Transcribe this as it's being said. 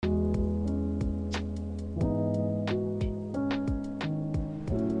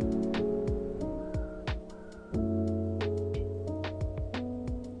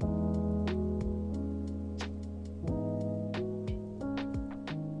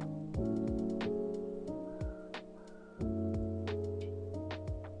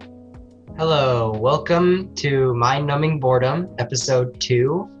Hello, welcome to Mind Numbing Boredom, episode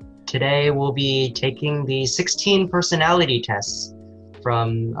 2. Today we'll be taking the 16 personality tests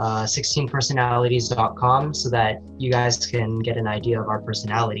from 16personalities.com so that you guys can get an idea of our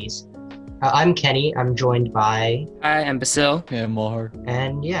personalities. I'm Kenny, I'm joined by... Hi, I'm Basil. Yeah, Mahar.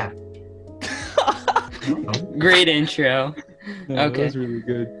 And yeah. Great intro. No, Okay. That was really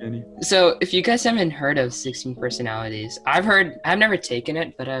good, Kenny. So, if you guys haven't heard of 16 personalities, I've never taken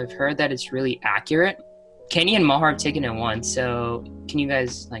it, but I've heard that it's really accurate. Kenny and Mahar have taken it once, so can you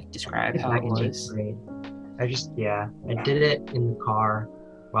guys describe how it was? I did it in the car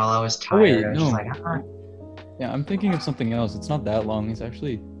while I was tired. Oh, wait, I was no. just like, Yeah, I'm thinking of something else. It's not that long. I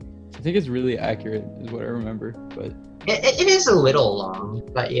think it's really accurate, is what I remember. But It is a little long,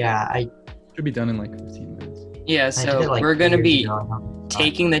 but yeah, I should be done in like 15 minutes. Yeah, did it so like we're going to 2 be years ago.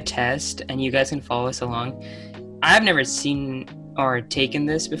 taking the test, and you guys can follow us along. I've never seen or taken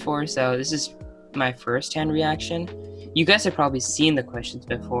this before, so this is my first-hand reaction. You guys have probably seen the questions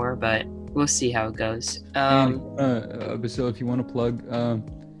before, but we'll see how it goes. Basil, if you want to plug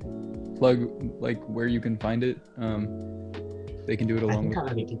like where you can find it, they can do it I along think with. I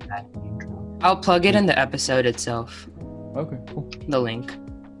already did that in the intro. I'll plug it in the episode itself, Okay, cool. the link.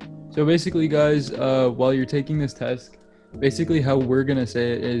 So basically, guys, while you're taking this test, basically how we're gonna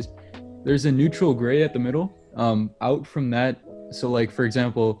say it is, there's a neutral gray at the middle. Out from that, so like for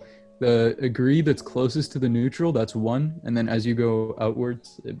example, the agree that's closest to the neutral, that's 1, and then as you go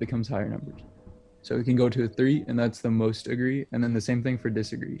outwards, it becomes higher numbers. So we can go to a 3, and that's the most agree, and then the same thing for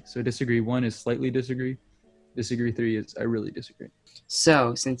disagree. So disagree 1 is slightly disagree. Disagree 3 is I really disagree.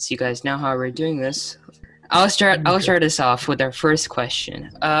 So, since you guys know how we're doing this, I'll start us off with our first question.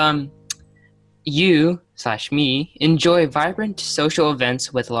 You/me enjoy vibrant social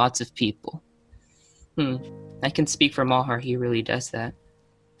events with lots of people. I can speak for Mahar. He really does that.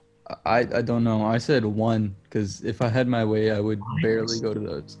 I don't know. I said 1 because if I had my way, I would barely go to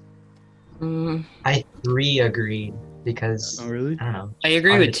those. I 3 agreed because Oh really? I don't know. I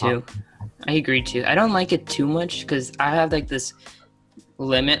agree hard with to 2. talk. I agree too. I don't like it too much because I have this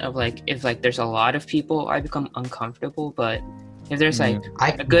limit of if there's a lot of people, I become uncomfortable. But if there's I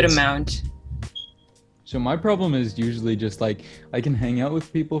a good amount, So my problem is usually just I can hang out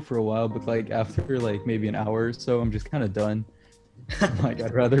with people for a while, but after maybe an hour or so, I'm just kind of done.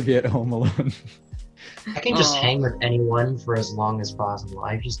 I'd rather be at home alone. I can just Aw. hang with anyone for as long as possible.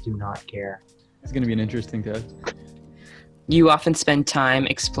 I just do not care. It's gonna be an interesting test. you often spend time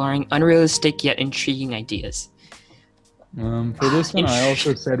exploring unrealistic yet intriguing ideas. For this one, I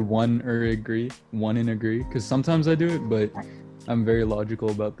also said 1 or agree, 1 and agree, because sometimes I do it, but I'm very logical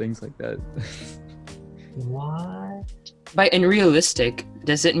about things like that. What? By unrealistic,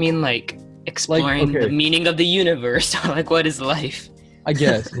 does it mean exploring okay. the meaning of the universe or what is life? I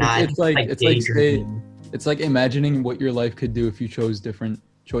guess Nah, it's like say, daydreaming. it's like imagining what your life could do if you chose different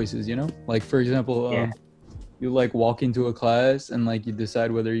choices. You know, for example, Yeah. you walk into a class and you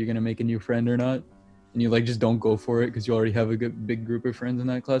decide whether you're gonna make a new friend or not, and you just don't go for it because you already have a big group of friends in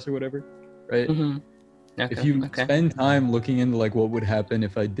that class or whatever, right? Mm-hmm. Okay. If you okay. spend time looking into what would happen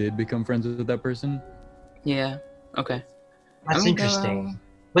if I did become friends with that person. Yeah. Okay. That's I'm gonna interesting.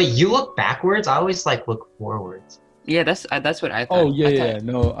 Wait, you look backwards? I always look forwards. Yeah, that's what I thought. Oh yeah, I yeah. thought-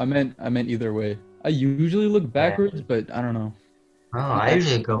 No, I meant either way. I usually look backwards, but I don't know. Oh, I Okay.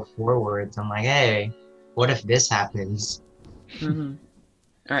 usually go forwards. I'm like, hey, what if this happens? Mhm.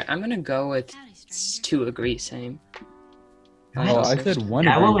 All right, I'm gonna go with 2 agree, same. Oh, I said 1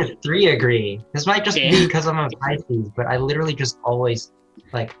 I went agree. with 3 agree. This might just Yeah. be because I'm a Pisces, but I literally just always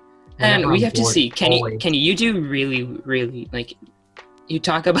And whenever we I'm have to bored, see. Kenny, always- you do really you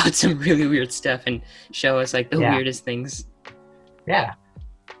talk about some really weird stuff and show us the Yeah. weirdest things. Yeah.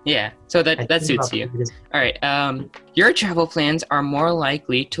 Yeah, so I that think suits about you. this- All right. Your travel plans are more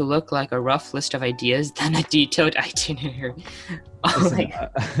likely to look like a rough list of ideas than a detailed itinerary. Oh,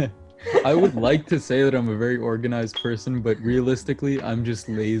 Listen, I would like to say that I'm a very organized person, but realistically, I'm just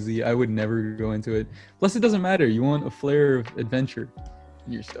lazy. I would never go into it. Plus, it doesn't matter. You want a flair of adventure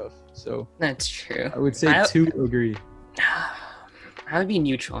in your stuff. So that's true. I would say I- 2 agree. I would be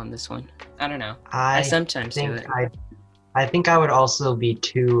neutral on this one. I don't know. I I sometimes do think it. I think I would also be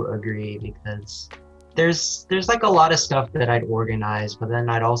 2 agree because there's a lot of stuff that I'd organize, but then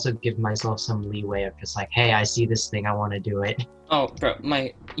I'd also give myself some leeway of just hey, I see this thing, I want to do it. Oh, bro,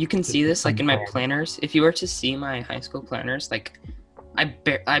 you can see this in my Unplanned. planners. If you were to see my high school planners,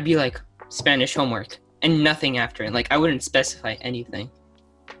 I'd be Spanish homework and nothing after it. I wouldn't specify anything.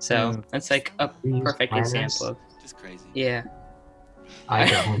 So Mm. that's a You use perfect planners? example of Just crazy. yeah. I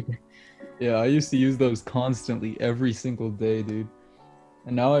don't. Yeah, I used to use those constantly every single day, dude.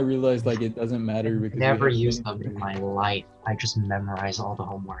 And now I realize like it doesn't matter because we Never have used things- them in my life. I just memorize all the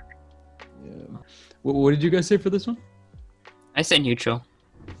homework. Yeah. What did you guys say for this one? I said neutral.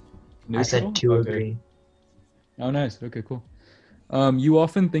 I said Neutral? two Okay. agree. Oh, nice. Okay, cool. You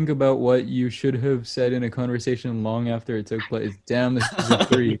often think about what you should have said in a conversation long after it took place. Damn, this is a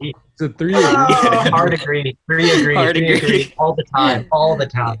 3. It's a 3 agree. Oh, hard agree. Three agree. Hard Three agree. agree. All the time. All the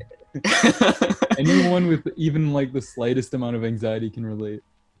time. Anyone with even like the slightest amount of anxiety can relate.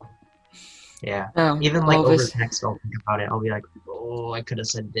 Yeah. Oh, Even like over Elvis, text, I'll think about it. I'll be like, oh, I could have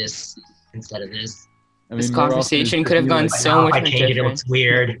said this instead of this. I This more often conversation it's could have just gone me, But so now much if I more change it, it different. looks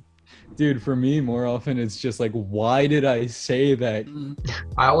weird. dude, for me, more often it's just like, why did I say that?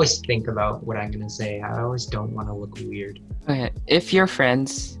 I always think about what I'm gonna say. I always don't want to look weird. Okay, if your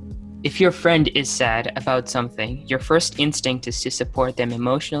friend is sad about something, your first instinct is to support them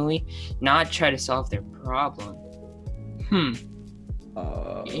emotionally, not try to solve their problem.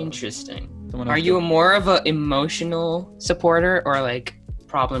 Interesting. Someone Are else you go. more of a emotional supporter or like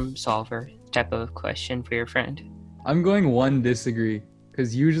problem solver type of question for your friend? I'm going one disagree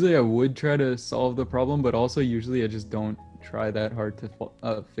because usually I would try to solve the problem, but also usually I just don't try that hard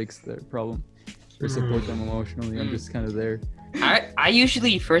to fix the problem or support them emotionally. I'm just kind of there. I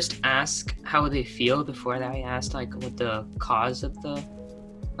usually first ask how they feel before that I ask like what the cause of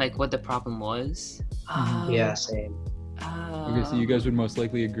what the problem was. Yeah, same. Okay, so you guys would most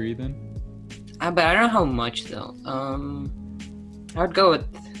likely agree then? But I don't know how much though. I would go with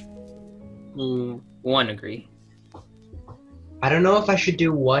one agree. I don't know if I should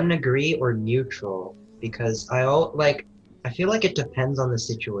do one agree or neutral because I feel like it depends on the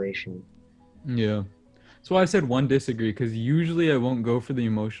situation. Yeah. That's why I said one disagree because usually I won't go for the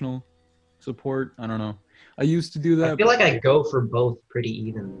emotional support. I don't know. I used to do that. I feel like I go for both pretty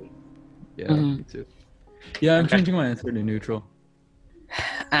evenly. Yeah, Mhm. me too. Yeah, I'm Okay. changing my answer to neutral.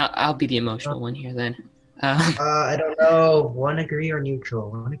 I'll be the emotional one here then. I don't know, one agree or neutral.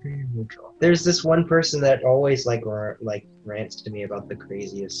 One agree or neutral. There's this one person that always rants to me about the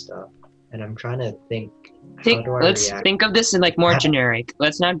craziest stuff, and I'm trying to think. How do I Let's react? think of this in like more Yeah. generic.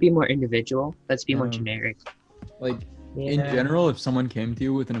 Let's not be more individual. Let's be more Yeah. generic. Like in Yeah. general, if someone came to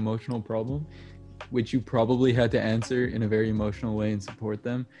you with an emotional problem, which you probably had to answer in a very emotional way and support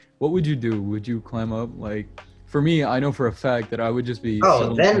them, what would you do? Would you climb up? Like for me, I know for a fact that I would just be.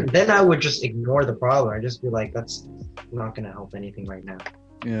 Oh, then I would just ignore the problem. I'd just be like, that's not gonna help anything right now.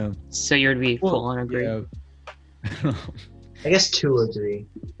 Yeah. So you'd be Well, full on agree. Yeah. I don't know. I guess two agree.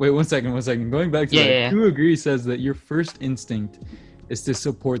 Wait, one second. Going back to Yeah, that, yeah, yeah. Two agree says that your first instinct is to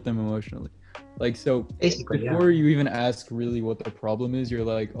support them emotionally. Like so, Basically, yeah. before you even ask really what the problem is, you're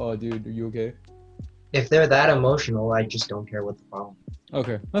like, "Oh, dude, are you okay?" If they're that emotional, I just don't care what the problem is.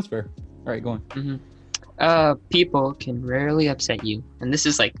 Okay, that's fair. All right, go on. People can rarely upset you, and this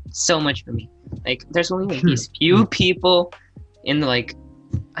is like so much for me. Like, there's only like these few people in like,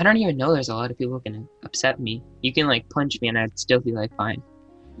 I don't even know. There's a lot of people who can upset me. You can like punch me, and I'd still be like fine.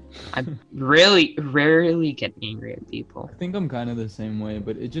 I really rarely get angry at people. I think I'm kind of the same way,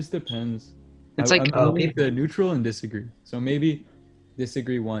 but it just depends. It's I'm like going to neutral and disagree. So maybe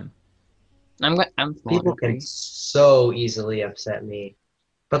disagree one. I'm full on People agree. can so easily upset me.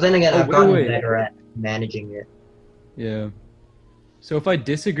 But then again, Oh, I've gotten wait. better at managing it. Yeah. So if I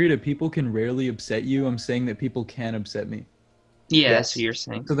disagree that people can rarely upset you, I'm saying that people can upset me. Yeah, that's Yes. what you're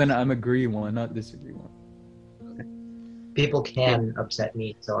saying. So then I'm agree one, not disagree one. People can upset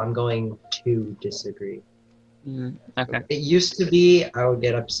me, so I'm going to disagree. Okay. It used to be I would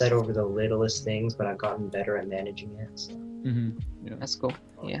get upset over the littlest things, but I've gotten better at managing it. So. Mm-hmm. That's cool.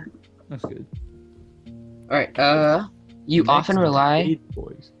 Yeah. That's good. All right. You often Next, rely date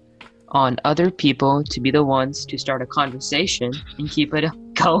boys. on other people to be the ones to start a conversation and keep it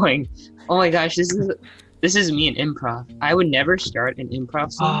going. Oh my gosh, this is me in improv. I would never start an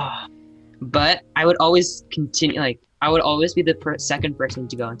improv scene, but I would always continue. Like I would always be the second person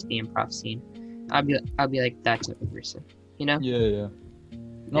to go into the improv scene. I'd be like that type of person, you know? Yeah, yeah.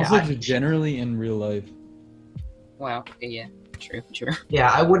 And Yeah, also I- just generally in real life. Wow. Yeah. True. Yeah,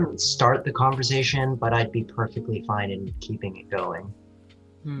 I wouldn't start the conversation, but I'd be perfectly fine in keeping it going.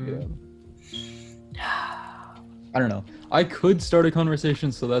 Yeah. I don't know. I could start a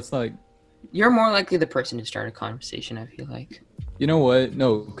conversation, so that's like, You're more likely the person to start a conversation. I feel like. you know what?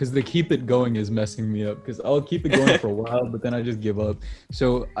 No, because the keep it going is messing me up. Because I'll keep it going for a while, but then I just give up.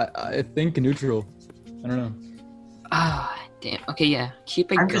 So I think neutral. I don't know. Ah, damn. Okay, yeah.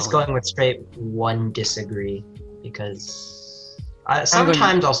 Keep it I'm going. just going with straight one disagree because going-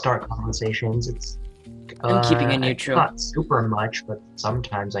 sometimes I'll start conversations. It's I'm keeping it it's neutral. Not super much, but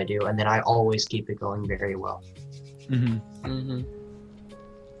sometimes I do, and then I always keep it going very well. Mm-hmm. Mm-hmm.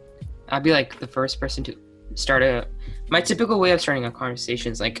 I'd be like the first person to start a. My typical way of starting a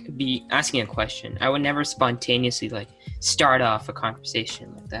conversation is like be asking a question. I would never spontaneously like start off a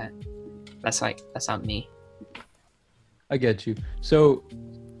conversation like that. That's not me. I get you. So,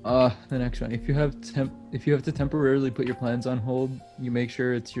 the next one. If you have to temporarily put your plans on hold, you make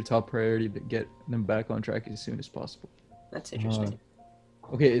sure it's your top priority to get them back on track as soon as possible. That's interesting.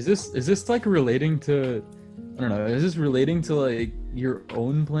 Okay, is this like relating to, I don't know, is this relating to like your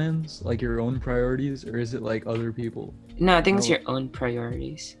own plans, like your own priorities, or is it like other people? No, I think it's your own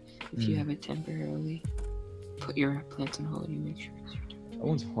priorities. If you have it temporarily, put your plans on hold. You make sure it's your turn. That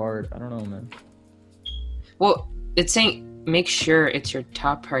one's hard. I don't know, man. Well, it's saying make sure it's your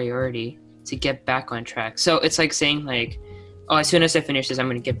top priority to get back on track. So it's like saying like, oh, as soon as I finish this, I'm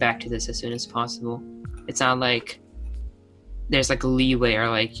going to get back to this as soon as possible. It's not like there's like a leeway or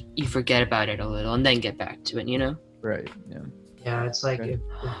like you forget about it a little and then get back to it, you know? Right. Yeah. Yeah, it's like Okay. if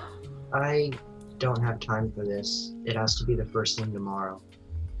I don't have time for this, it has to be the first thing tomorrow.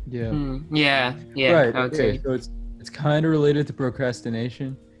 Yeah. Yeah. Right. I would Okay. say. So it's kind of related to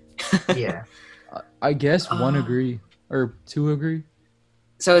procrastination. Yeah. I guess one agree or two agree.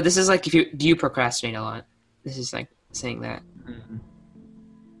 So this is like do you procrastinate a lot? This is like saying that.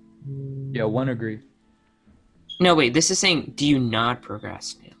 Yeah, one agree. No, wait, this is saying do you not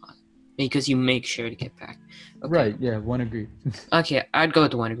procrastinate a lot? Because you make sure to get back. Okay. Right. Yeah, one agree. Okay, I'd go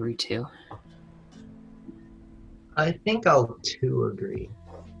with one agree too. I think I'll two agree.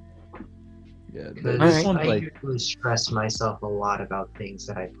 Yeah. Because This Alright. one's I like usually stress myself a lot about things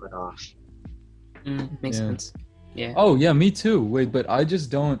that I put off. Makes Yeah. sense. Yeah. Oh yeah, me too. Wait, but I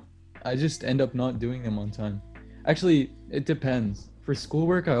just end up not doing them on time. Actually, it depends. For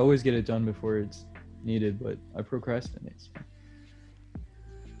schoolwork, I always get it done before it's needed, but I procrastinate. So.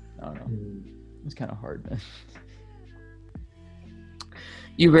 I don't know. Hmm. It's kind of hard, man.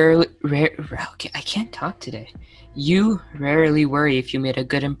 You okay, I can't talk today. You rarely worry if you made a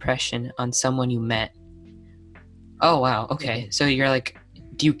good impression on someone you met. Oh wow, okay. So you're like,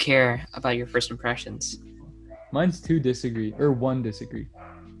 do you care about your first impressions? Mine's two disagree, or one disagree.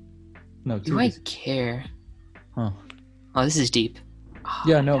 No, two Do I disagree. care? Huh. Oh, this is deep. Oh,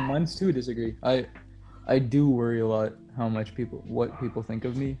 Yeah, my no, God. mine's two disagree. I do worry a lot what people think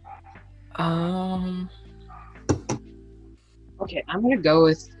of me. Okay, I'm gonna go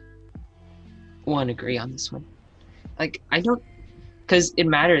with one agree on this one. Like, I don't, because it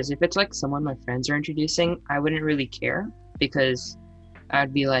matters. If it's like someone my friends are introducing, I wouldn't really care because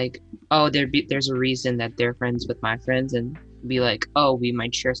I'd be like, oh, there's a reason that they're friends with my friends, and be like, oh, we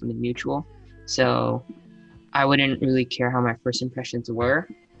might share something mutual. So I wouldn't really care how my first impressions were.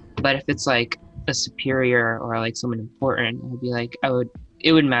 But if it's like a superior or like someone important, I'd be like,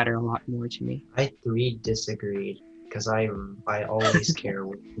 it would matter a lot more to me. I three disagreed because I always care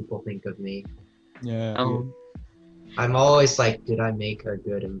what people think of me. Yeah. I'm always like, did I make a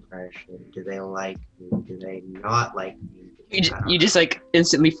good impression? Do they like me? Do they not like me? You just like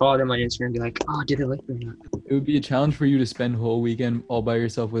instantly follow them on Instagram and be like, oh, did they like me or not? It would be a challenge for you to spend a whole weekend all by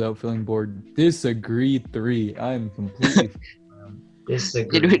yourself without feeling bored. Disagree three. I'm completely.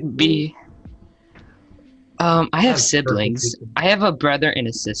 Disagree. It would be. I have That's siblings. perfectly- I have a brother and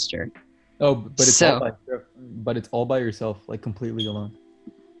a sister. Oh, but it's So- all by yourself, like completely alone.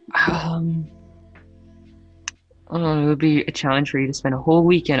 It would be a challenge for you to spend a whole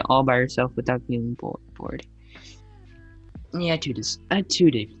weekend all by yourself without feeling bored. Yeah, two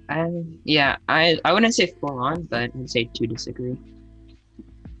I wouldn't say full on, but I'd say two disagree.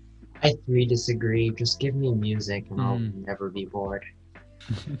 I three disagree. Just give me music and I'll never be bored.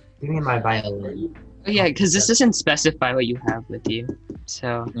 Give me my violin. Oh, yeah, because this doesn't specify what you have with you,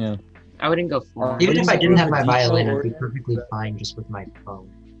 so Yeah. I wouldn't go full on. Even if I didn't have my Detail violin, I'd be oriented? perfectly fine just with my phone.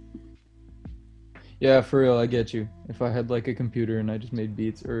 Yeah, for real, I get you. If I had like a computer and I just made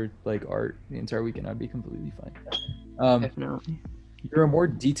beats or like art the entire weekend, I'd be completely fine. Definitely. You're a more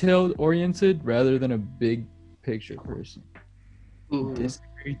detailed oriented rather than a big picture person. Ooh.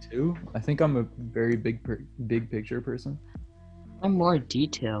 Disagree too. I think I'm a very big picture person. I'm more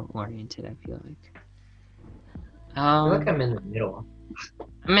detail oriented, I feel like. I feel like I'm in the middle.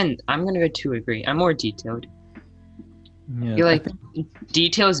 I'm gonna go two agree. I'm more detailed. Yeah. I feel I like think-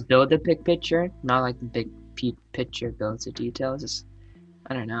 details build the big picture, not like the big picture builds the details. It's,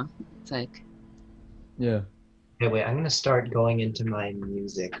 I don't know. It's like, yeah. Okay, wait, I'm gonna start going into my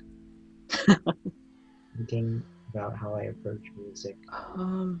music. Thinking about how I approach music.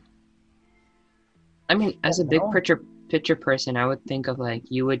 I mean, as a big No. picture person, I would think of like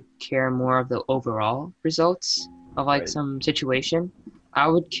you would care more of the overall results of like Right. some situation. I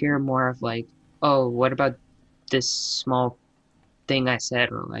would care more of like, oh, what about this small thing I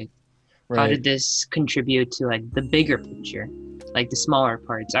said, or like, how did this contribute to like the bigger picture, like the smaller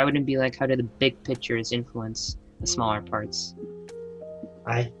parts? I wouldn't be like, how did the big pictures influence the smaller parts?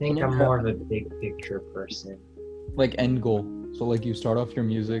 I think You know, I'm more of a big picture person. Like end goal. So like you start off your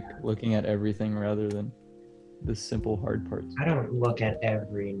music looking at everything rather than the simple hard parts. I don't look at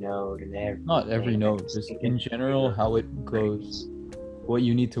every note and Not every everything. note, just in general how it goes. What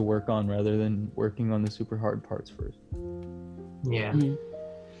you need to work on rather than working on the super hard parts first. Yeah.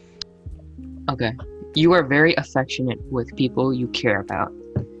 Okay. You are very affectionate with people you care about.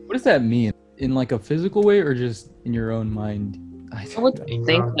 What does that mean? In like a physical way or just in your own mind? I would In your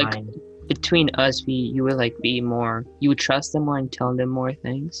think own like mind. between us, you would like be more. You would trust them more and tell them more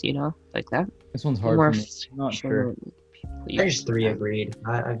things. You know, like that. This one's hard More for me. I'm not sure. affectionate with people you There's three care agreed.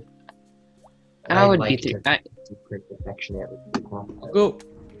 I I would like be three. to be pretty affectionate with people.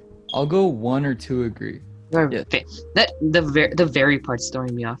 I'll go 1 or 2 agree. Yeah. That the very part's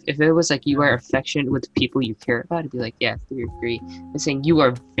throwing me off. If it was like you are affectionate with people you care about, it'd be like, yeah, 3 agree. But saying you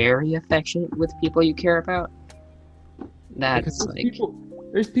are very affectionate with people you care about, that's Because like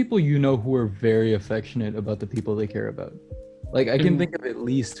there's people you know who are very affectionate about the people they care about. Like I can Mhm. think of at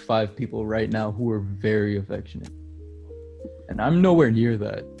least 5 people right now who are very affectionate. And I'm nowhere near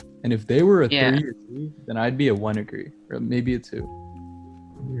that. And if they were a Yeah. 3 or 2, then I'd be a 1 agree. Or maybe a 2.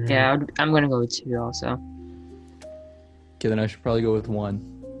 yeah. I'm gonna go with 2 also. Okay, then I should probably go with 1.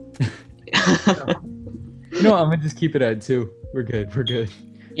 No, I'm gonna just keep it at 2. We're good. We're good.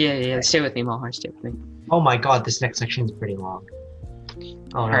 Yeah. Stay with me, Malhar. Stay with me. Oh my god, this next section is pretty long.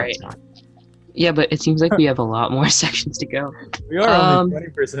 Oh no, Alright. it's not. Yeah, but it seems like we have a lot more sections to go. We are only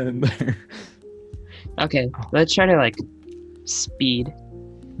 20% there. Okay, let's try to like speedy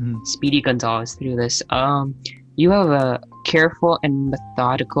Gonzalez through this. You have a careful and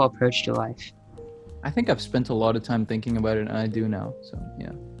methodical approach to life. I think I've spent a lot of time thinking about it, and I do now. So yeah.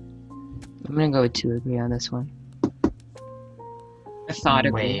 I'm gonna go with 2 agree on this one.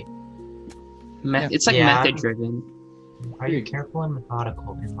 Methodical. Wait, It's like Yeah. method driven. are you careful and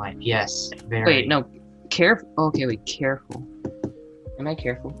methodical in life? Yes, very. Wait, no, careful. Okay, wait, careful. Am I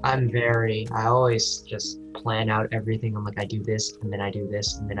careful? I always just plan out everything. I'm like, I do this, and then I do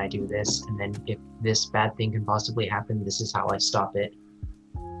this, and then I do this, and then if this bad thing can possibly happen, this is how I stop it.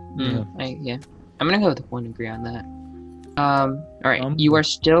 Yeah. I'm gonna go with 1 agree on that. All right. Um, You are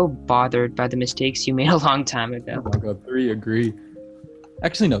still bothered by the mistakes you made a long time ago. Oh my god, 3 agree.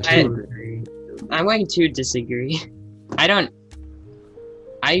 Actually, no, 2 I- agree. I'm going to disagree.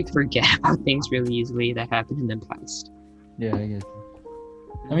 I forget about things really easily that happened in the past. Yeah, I get.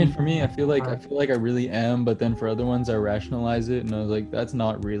 I mean, for me, I feel like I really am, but then for other ones, I rationalize it, and I was like, that's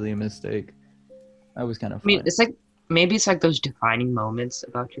not really a mistake. That was kind of. I mean, fine. it's like maybe it's like those defining moments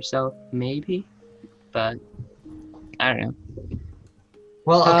about yourself, maybe, but I don't know.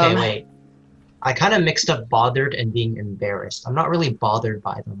 Well, okay, Um, wait. I kind of mixed up bothered and being embarrassed. I'm not really bothered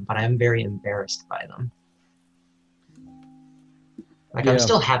by them, but I am very embarrassed by them. Like, Yeah. I'm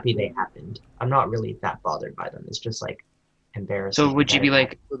still happy they happened. I'm not really that bothered by them. It's just like embarrassing. So would you be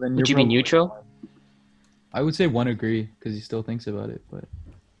like, So then would you're you be probably- neutral? I would say 1 agree because he still thinks about it, but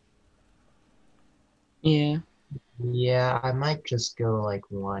Yeah. Yeah, I might just go like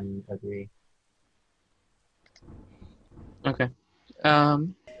 1 agree. Okay.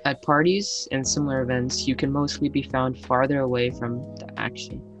 At parties and similar events, you can mostly be found farther away from the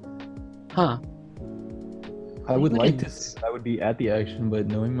action. Huh. I would like to. Nice. I would be at the action, but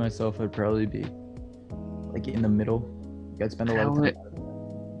knowing myself, I'd probably be like in the middle. I'd spend a lot of How time.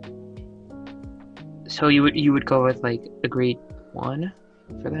 So you would go with like agree 1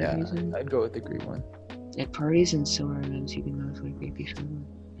 for that Yeah, reason? I'd go with agree 1. At parties and similar events, you can most likely be found.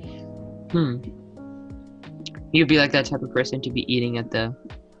 You'd be like that type of person to be eating at the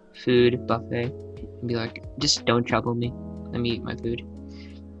food buffet and be like, just don't trouble me. Let me eat my food.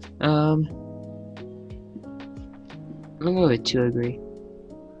 I'm gonna go with 2 agree.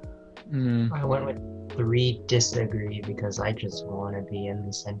 I went with 3 disagree because I just want to be in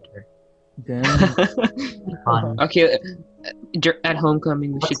the center. Damn. Fun. Okay, at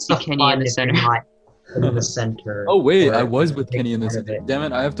homecoming we should What's see the Kenny fun in the if you're center. not in the center? Oh wait, or I was with big Kenny in this. part of it? Damn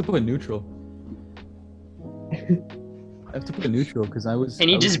it, I have to put neutral. I have to put neutral because I was. And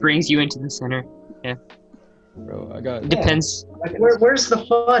he I was- just brings you into the center. Bro, I got. Depends. Like, where's the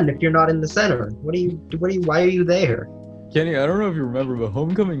fun if you're not in the center? Why are you there? Kenny, I don't know if you remember, but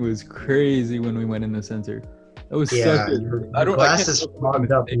homecoming was crazy when we went in the center. That was Yeah, such a. your I don't. glasses I can't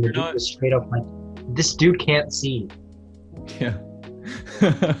fogged up, and the You're dude not- was straight up like, "This dude can't see." Yeah.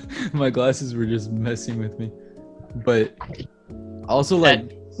 My glasses were just messing with me. But also like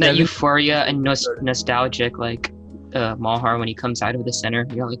That Kevin- euphoria and nostalgic like Malhar when he comes out of the center.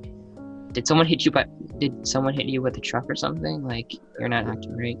 You're like, did someone hit you with a truck or something? Like, you're not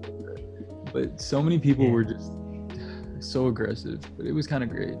acting right. But so many people were just so aggressive, but it was kind of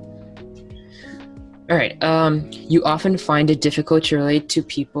great. All right. You often find it difficult to relate to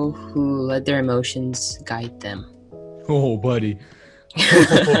people who let their emotions guide them. Oh, buddy.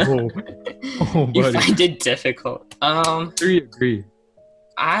 Oh, buddy. You find it difficult. Agree.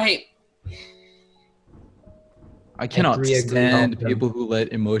 I cannot agree stand with them. people who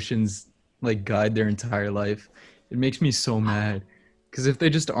let emotions like guide their entire life. It makes me so mad. Because if they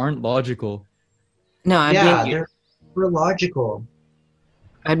just aren't logical, no, they're logical.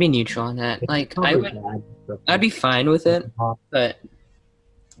 I'd be neutral on that. Like, I'd I'd be fine with it, but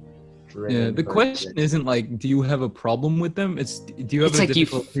yeah, the question isn't like, do you have a problem with them? It's, do you have It's a like you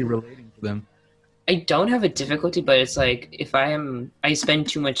difficulty relating to them? I don't have a difficulty, but it's like if I spend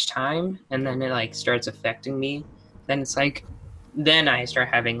too much time and then it like starts affecting me, then it's like, then I start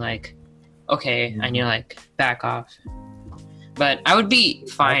having like, okay, I need to like back off. But I would be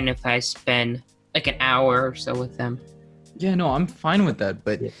fine if I spend like an hour or so with them. Yeah, no, I'm fine with that.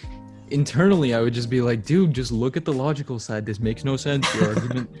 But internally, I would just be like, dude, just look at the logical side. This makes no sense. Your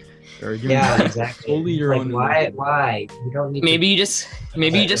argument. Yeah, exactly. Solely your Like, own. Why? You don't need. Maybe you just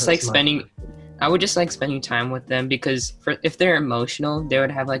like that's spending. I would just like spending time with them because if they're emotional, they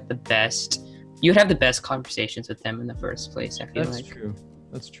would have like the best. You would have the best conversations with them in the first place. I feel That's like. true.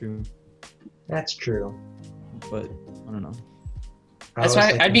 That's true. That's true. But I don't know. That's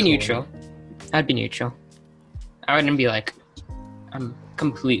why I'd be neutral. I'd be neutral. I wouldn't be like, I'm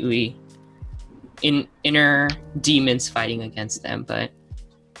completely in inner demons fighting against them, but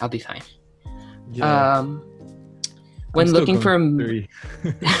I'll be fine. Yeah. When looking for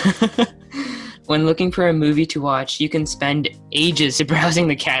when looking for a movie to watch, you can spend ages browsing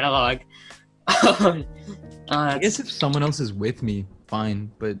the catalog. I guess if someone else is with me,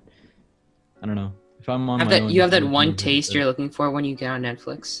 fine. But I don't know. If I'm on my own, you have that one taste you're looking for when you get on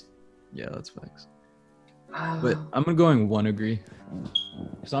Netflix. Yeah, that's facts. But I'm going one agree.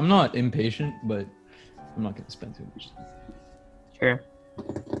 So I'm not impatient, but I'm not gonna spend too much time. Sure.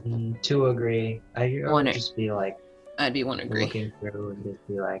 Two agree. I would just be like, I'd be one agree. looking through and just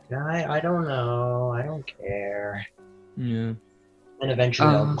be like, I don't know, I don't care. Yeah. And eventually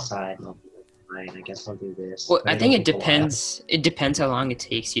I'll decide. I'll be like, fine, I guess I'll do this. Well, But I think it it'll take a while. depends. It depends how long it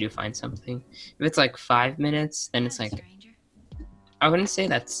takes you to find something. If it's like 5 minutes, then it's like, I wouldn't say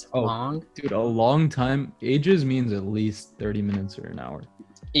that's long. Dude, a long time. Ages means at least 30 minutes or an hour.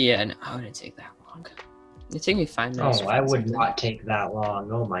 Yeah, no, I wouldn't take that long. It'd take me 5 minutes. Oh, to I find would something. not take that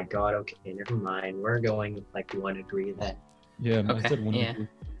long. Oh my god, okay, never mind. We're going with like one agree then. Yeah, I Okay, said one yeah. agree.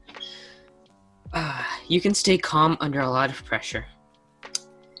 You can stay calm under a lot of pressure.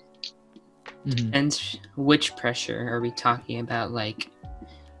 Mhm. And which pressure are we talking about? Like,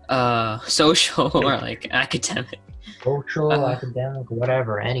 social or like academic? Social, academic,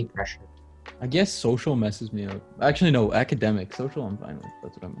 whatever, any pressure. I guess social messes me up. Actually, no, academic. Social, I'm fine with.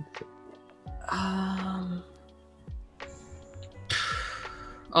 That's what I'm.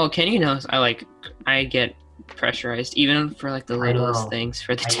 Oh, Kenny knows I get pressurized even for like the I littlest know. things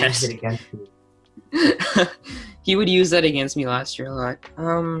for the I used test. it against you. He would use that against me last year a lot.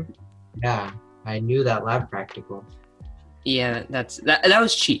 Yeah, I knew that lab practical. Yeah, that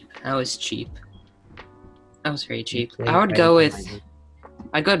was cheap. That was cheap. That was very cheap. Okay, I would I go didn't with mind it.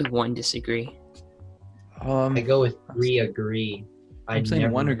 I'd go with one disagree. I go with three agree. I'm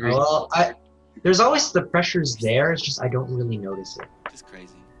saying one agree. Well, there's always the pressures there. It's just I don't really notice it. Just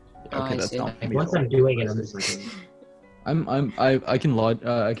crazy. Oh, Okay, I that's see. not. Like once I'm doing it, I'm just like, I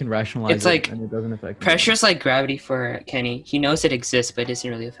can rationalize. It's like and it doesn't affect me. Pressure's like gravity for Kenny. He knows it exists, but it doesn't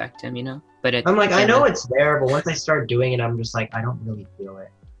really affect him, you know? But I'm like, I know it's there, but once I start doing it, I'm just like, I don't really feel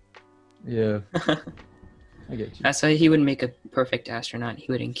it. Yeah. I get you. That's why he would make a perfect astronaut.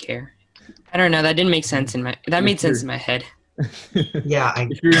 He wouldn't care. I don't know. That didn't make sense that made sense in my head. Yeah,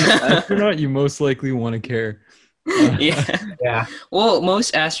 If you're an astronaut, you most likely want to care. Yeah. yeah. Well,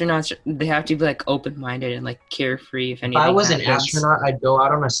 most astronauts, they have to be like open-minded and like carefree if If anything I was an happens. astronaut, I'd go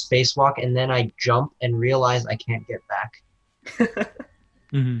out on a spacewalk and then I jump and realize I can't get back.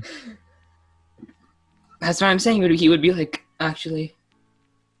 hmm That's what I'm saying. He would be like, actually,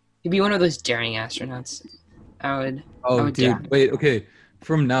 he'd be one of those daring astronauts. I Oh, would dude, wait, okay.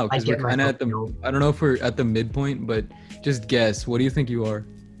 From now, because I'd we're get kind of at the. myself killed. I don't know if we're at the midpoint, but just guess. What do you think you are?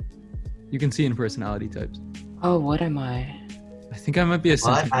 You can see in personality types. Oh, what am I? I think I might be a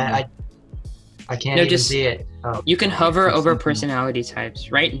What? sensitive. I can't No, even just- see it. Oh. You can hover over Sensitive. personality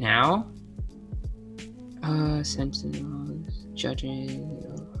types. Right now, sentinels, judging.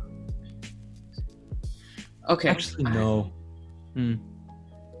 Okay. Actually, no.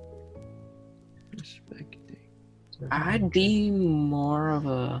 Respecting. I'd be more of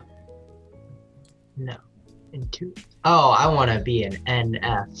a. No. Oh, I want to be an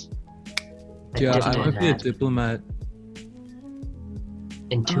NF. Yeah, Just I an might be a that. diplomat.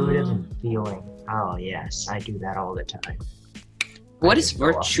 Intuitive and feeling. Oh yes, I do that all the time. What I is just go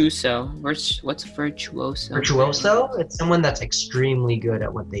off. virtuoso? What's virtuoso? Virtuoso? It's someone that's extremely good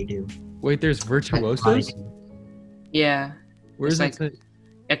at what they do. Wait, there's virtuosos? Yeah, Where it's is like it?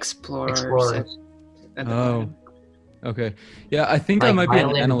 explorers. Explorers. at the Oh. bottom. Okay. Yeah, I think I Like might be an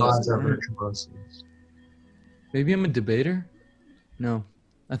violin analyst. gods are virtuosos. Maybe I'm a debater? No.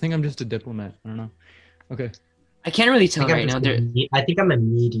 I think I'm just a diplomat. I don't know. Okay. I can't really tell right now. I think I'm a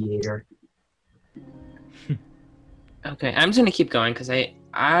mediator. Okay, I'm just gonna keep going because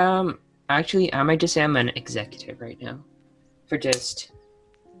actually I might just say I'm an executive right now, for just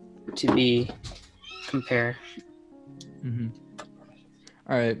to be compare. Mm-hmm.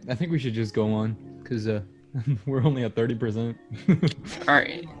 All right. I think we should just go on because we're only at 30%. All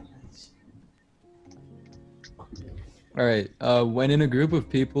right. All right. When in a group of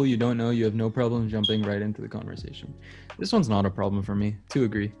people you don't know, you have no problem jumping right into the conversation. This one's not a problem for me. To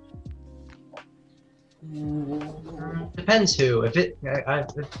agree. Depends who.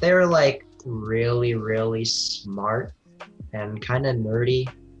 If they're like really, really smart and kind of nerdy,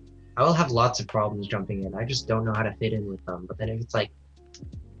 I will have lots of problems jumping in. I just don't know how to fit in with them. But then if it's like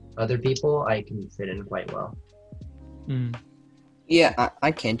other people, I can fit in quite well. Mm. Yeah,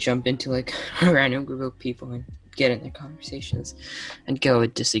 I can't jump into like a random group of people and get in their conversations and go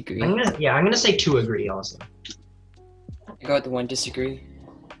with disagree. I'm gonna say to agree also. Go with the one disagree.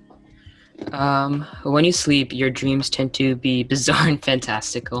 When you sleep, your dreams tend to be bizarre and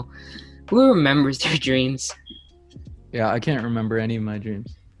fantastical. Who remembers their dreams? Yeah, I can't remember any of my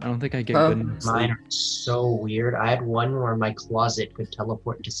dreams. I don't think I get good enough sleep. Mine are so weird. I had one where my closet could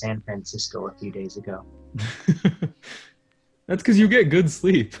teleport to San Francisco a few days ago. That's because you get good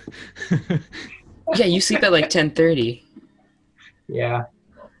sleep. Yeah, you sleep at like 10:30. Yeah.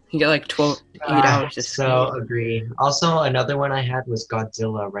 You get like 8 hours to sleep. So agree. Also, another one I had was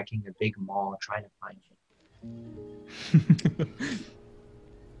Godzilla wrecking a big mall trying to find it.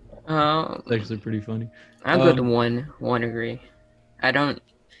 It's actually pretty funny. I'll go to one agree. I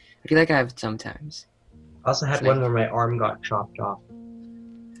feel like I have sometimes. I also had It's one like- where my arm got chopped off.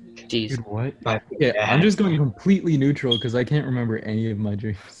 Jeez. Dude, what? By Yeah, dad. I'm just going completely neutral because I can't remember any of my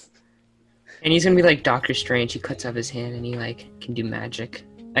dreams. And he's gonna be like Doctor Strange. He cuts off his hand and he like can do magic.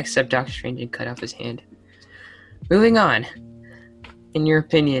 Except Doctor Strange didn't cut off his hand. Moving on. In your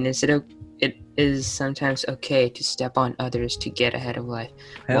opinion, it is sometimes okay to step on others to get ahead of life?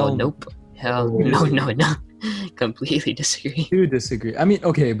 Well, nope. Hell no. Completely disagree. Do disagree. I mean,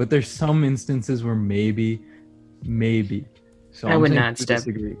 okay, but there's some instances where maybe. So I I'm would saying not do step-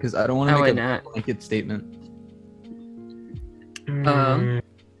 disagree because I don't want I to would make a not. blanket statement.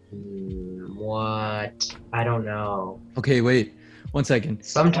 What? I don't know. Okay, wait, 1 second.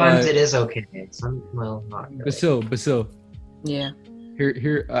 Sometimes it is okay. Well, not really. Basil. Yeah.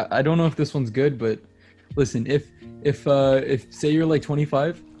 Here. I don't know if this one's good, but listen, if say you're like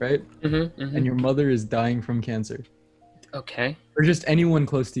 25, right, and your mother is dying from cancer, Okay. or just anyone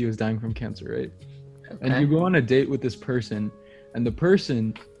close to you is dying from cancer, right? And you go on a date with this person, and the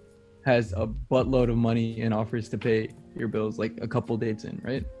person has a buttload of money and offers to pay your bills like a couple dates in,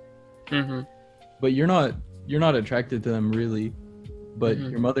 right? Mm-hmm. But you're not attracted to them really, but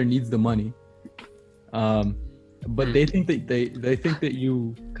your mother needs the money. But they think that they think that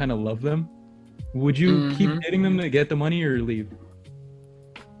you kind of love them. Would you keep dating them to get the money or leave?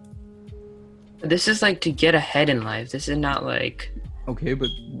 This is like to get ahead in life. This is not like. Okay, but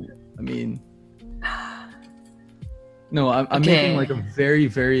I mean, no, I'm Okay. making like a very,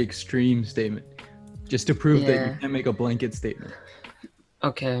 very extreme statement, just to prove that Yeah. you can't make a blanket statement.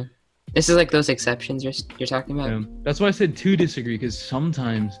 Okay. This is like those exceptions you're talking about. That's why I said to disagree, because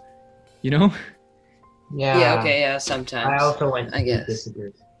sometimes, you know. Yeah. Okay. Yeah. Sometimes. I also went I to guess.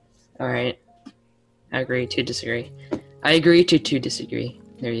 disagree. All right. I agree to disagree. I agree to disagree.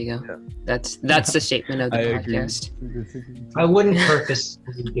 There you go. Yeah. That's the statement of the I agree. podcast. I wouldn't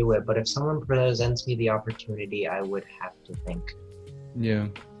purposely do it, but if someone presents me the opportunity, I would have to think. Yeah.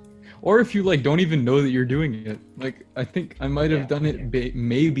 Or if you like don't even know that you're doing it. Like I think I might have done it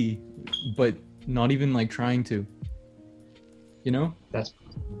maybe, but not even like trying to. You know? That's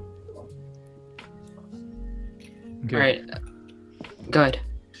Okay. All right. Go ahead.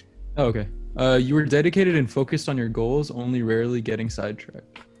 Oh, okay. You were dedicated and focused on your goals, only rarely getting sidetracked.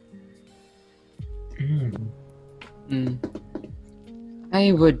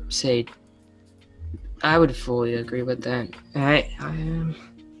 I would say. I would fully agree with that.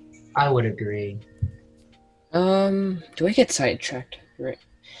 I would agree. Do I get sidetracked? Right.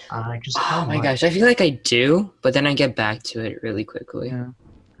 Just how Oh my much? gosh, I feel like I do, but then I get back to it really quickly. Yeah.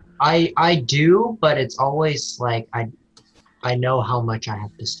 I do, but it's always like I know how much I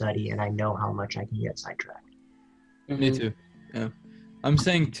have to study, and I know how much I can get sidetracked. Me Mhm. too. Yeah. I'm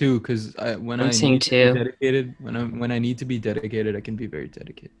saying two because when I'm I saying need to be two. dedicated, when I need to be dedicated, I can be very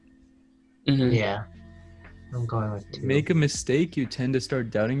dedicated. Mhm. Yeah, I'm going with two. Make a mistake, you tend to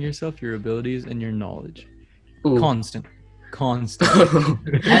start doubting yourself, your abilities, and your knowledge. Ooh. Constant. Depends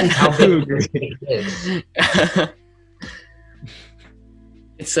how big the mistake is.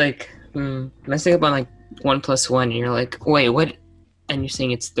 It's like messing up on like 1 + 1, and you're like, wait, what? And you're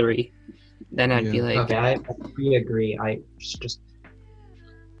saying it's 3. Then I'd be Yeah. like, Okay, I we agree. I just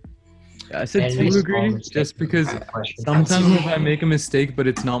I said any two small agree mistake just because is a question. sometimes if I make a mistake, but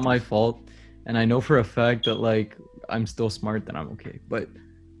it's not my fault, and I know for a fact that like I'm still smart, then I'm okay. But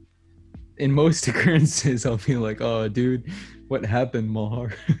in most occurrences, I'll be like, "Oh, dude, what happened,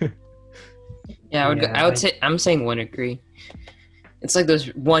 Mahar?" yeah, I would say I'm saying 1 agree. It's like those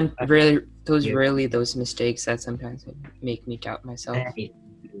mistakes that sometimes make me doubt myself. Anything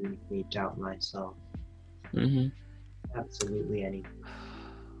to make me doubt myself. Mm-hmm. Absolutely anything.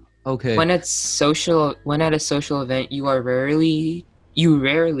 Okay. When at a social event, you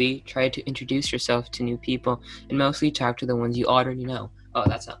rarely try to introduce yourself to new people and mostly talk to the ones you already know. Oh,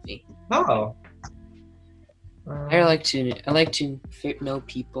 that's not me. Oh. I like to know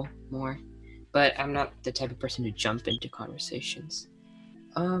people more, but I'm not the type of person to jump into conversations.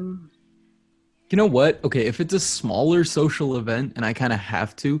 You know what? Okay, if it's a smaller social event and I kind of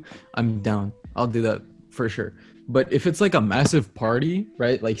have to, I'm down. I'll do that for sure. But if it's like a massive party,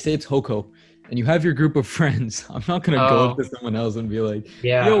 right? Like say it's Hoko and you have your group of friends, I'm not going to go up to someone else and be like,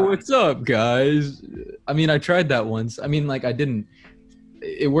 Yeah. "Yo, what's up, guys?" I mean, I tried that once. I mean, like I didn't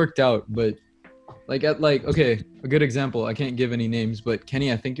it worked out, but like okay, a good example. I can't give any names, but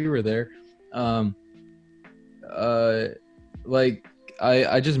Kenny, I think you were there. Like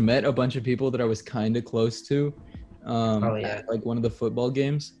I just met a bunch of people that I was kind of close to at like one of the football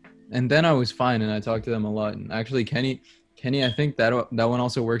games, and then I was fine and I talked to them a lot. And actually Kenny, I think that one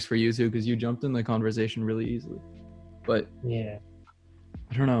also works for you too because you jumped in the conversation really easily. But yeah,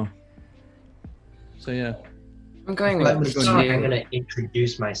 I don't know. So yeah, I'm going but with I'm 2. I'm gonna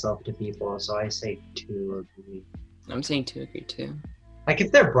introduce myself to people, so I say 2 agree. I'm saying 2 agree too. Like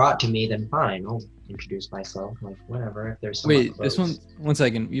if they're brought to me, then fine. I'll introduce myself. Like whatever. If there's someone wait, close. this one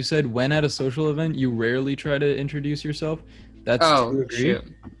second. You said when at a social event you rarely try to introduce yourself. That's 2 agree. Shoot.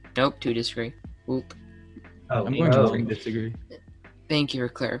 Nope, 2 disagree. Oop. Oh, I'm going to 3 disagree. Thank you for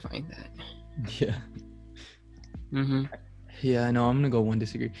clarifying that. Yeah. Mm-hmm. Yeah, I know. I'm gonna go 1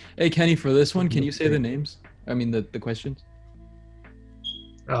 disagree. Hey, Kenny, for this one, can you say the names? I mean, the questions.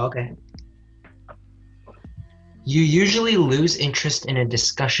 Oh, okay. You usually lose interest in a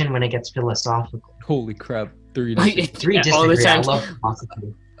discussion when it gets philosophical. Holy crap! 3 disagree. 3 disagree. All the time. I love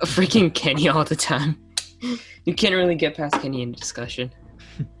philosophy. Freaking Kenny all the time. You can't really get past Kenny in discussion.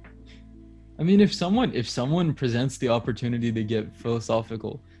 I mean, if someone presents the opportunity to get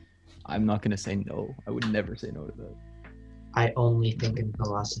philosophical, I'm not gonna say no. I would never say no to that. I only think in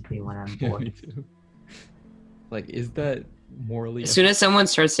philosophy when I'm Yeah, bored. me too. Like, is that morally? As soon as someone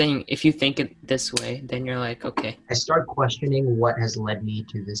starts saying, if you think it this way, then you're like, okay. I start questioning what has led me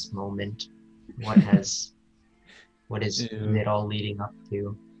to this moment. What is it all leading up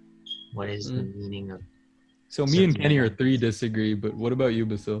to? What is the meaning of? So me and Kenny are 3 disagree, but what about you,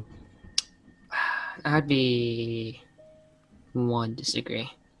 Basil? I'd be 1 disagree.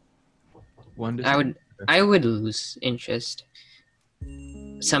 1 disagree? I would lose interest.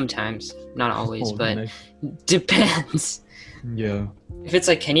 Sometimes, not always, but nice. Depends. Yeah. If it's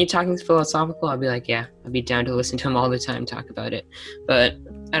like Kenny talking philosophical, I'll be like, yeah, I'd be down to listen to him all the time talk about it. But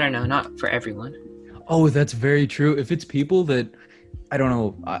I don't know, not for everyone. Oh, that's very true. If it's people that I don't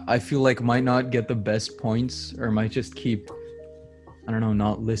know, I feel like might not get the best points or might just keep, I don't know,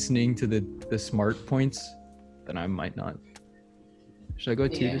 not listening to the smart points, then I might not. Should I go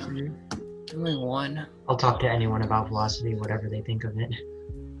 2 disagree? I'm going 1. I'll talk to anyone about philosophy, whatever they think of it.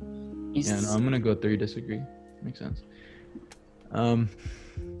 Yeah, no, I'm gonna go 3 disagree. Makes sense.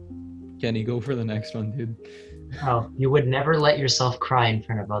 Kenny, go for the next one, dude. Oh, you would never let yourself cry in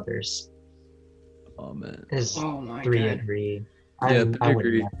front of others. Oh man. Oh my 3 God. agree. Yeah, I would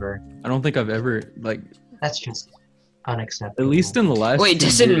agree. never. I don't think I've ever like. That's just unacceptable. At least in the last. Wait, 2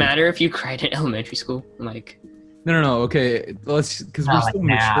 does it years. matter if you cried in elementary school? Like. No. Okay, let's because we're Not still like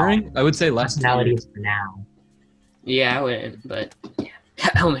now. maturing. I would say last 2 personality years. is for now. Yeah, I wouldn't, but yeah.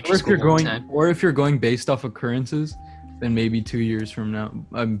 Elementary Or if school you're all the going, time. or if you're going based off occurrences, than maybe 2 years from now,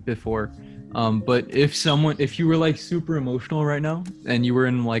 before. But if you were like super emotional right now and you were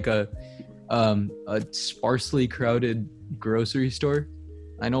in like a sparsely crowded grocery store,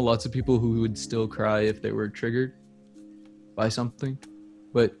 I know lots of people who would still cry if they were triggered by something.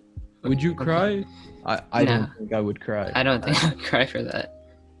 But would you cry? I No. don't think I would cry. I don't think I'd cry for that.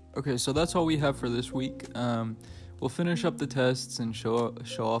 Okay, so that's all we have for this week. We'll finish up the tests and show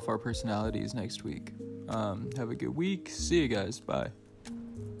off our personalities next week. Have a good week. See you guys. Bye.